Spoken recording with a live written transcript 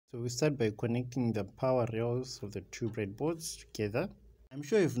So we start by connecting the power rails of the two breadboards together. I'm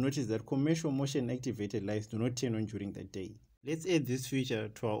sure you've noticed that commercial motion activated lights do not turn on during the day. Let's add this feature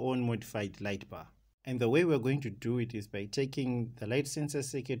to our own modified light bar. And the way we're going to do it is by taking the light sensor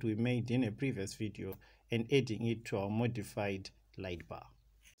circuit we made in a previous video and adding it to our modified light bar.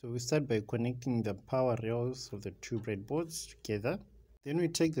 So we start by connecting the power rails of the two breadboards together. Then we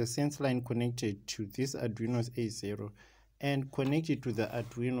take the sense line connected to this Arduino A0 and connect it to the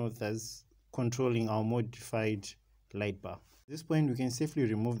Arduino that's controlling our modified light bar. At this point, we can safely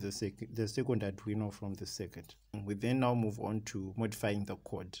remove the second Arduino from the circuit. We then now move on to modifying the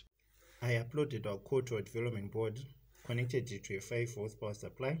code. I uploaded our code to our development board, connected it to a 5V power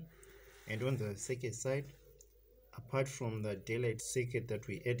supply, and on the circuit side, apart from the daylight circuit that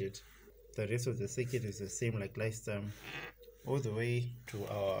we added, the rest of the circuit is the same like last time, all the way to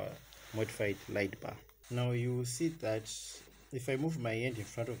our modified light bar. Now you will see that if I move my hand in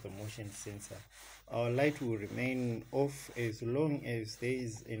front of the motion sensor, our light will remain off as long as there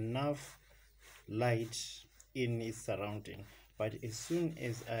is enough light in its surrounding. But as soon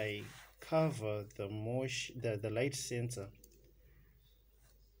as I cover the light sensor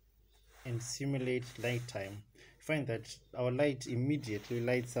and simulate light time, find that our light immediately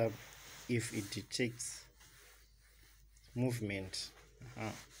lights up if it detects movement,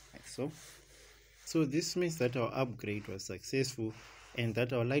 like so. So this means that our upgrade was successful and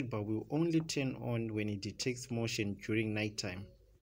that our light bulb will only turn on when it detects motion during nighttime.